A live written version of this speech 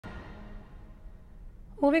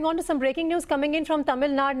Moving on to some breaking news coming in from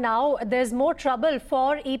Tamil Nadu now. There's more trouble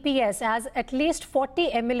for EPS as at least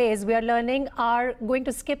 40 MLAs, we are learning, are going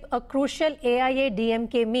to skip a crucial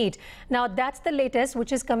AIA-DMK meet. Now, that's the latest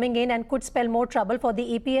which is coming in and could spell more trouble for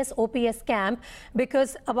the EPS-OPS camp,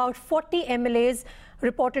 because about 40 MLAs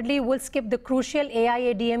reportedly will skip the crucial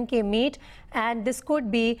AIA-DMK meet, and this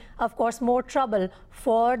could be, of course, more trouble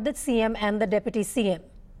for the CM and the Deputy CM.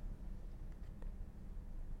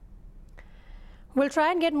 We'll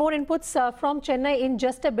try and get more inputs from Chennai in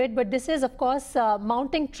just a bit, but this is, of course,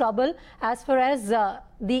 mounting trouble as far as the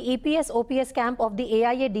EPS-OPS camp of the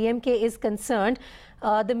AIA-DMK is concerned.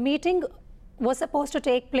 The meeting was supposed to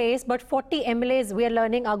take place, but 40 MLAs, we are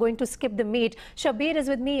learning, are going to skip the meet. Shabbir is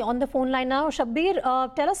with me on the phone line now. Shabbir,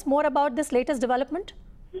 tell us more about this latest development.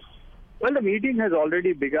 Well, the meeting has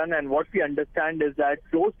already begun, and what we understand is that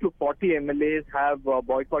close to 40 MLAs have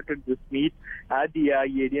boycotted this meet at the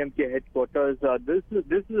AIA-DMK headquarters. This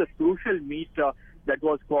is a crucial meet that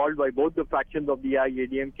was called by both the factions of the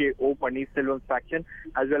AIA-DMK O Pannirselvam's faction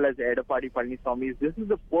as well as Edappadi Palaniswamy's. This is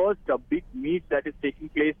the first big meet that is taking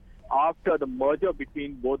place after the merger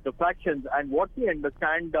between both the factions. And what we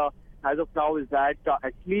understand as of now is that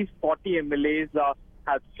at least 40 MLAs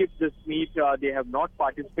have skipped this meet. They have not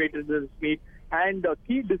participated in this meet, and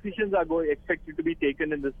key decisions are expected to be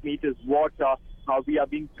taken in this meet is what we are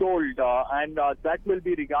being told, and that will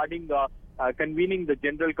be regarding convening the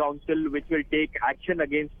General Council, which will take action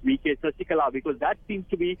against VK Sasikala, because that seems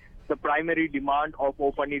to be the primary demand of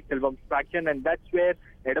O Pannirselvam's faction, and that's where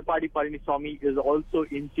Edappadi Palaniswamy is also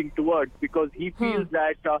inching towards, because he feels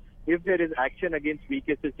that if there is action against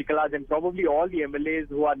VK Sasikala, then probably all the MLAs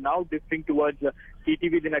who are now drifting towards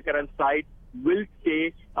TTV Dinakaran's side will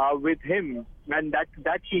stay with him, and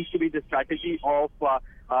that seems to be the strategy of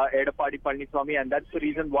Edappadi Palaniswamy, and that's the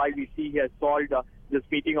reason why we see he has called this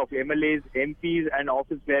meeting of MLAs, MPs and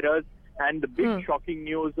office bearers. And the big shocking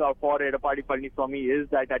news for Edappadi Palaniswamy is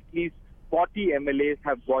that at least 40 MLAs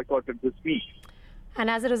have boycotted this meet. And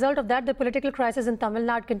as a result of that, the political crisis in Tamil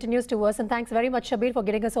Nadu continues to worsen. Thanks very much, Shabbir, for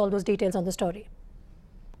giving us all those details on the story.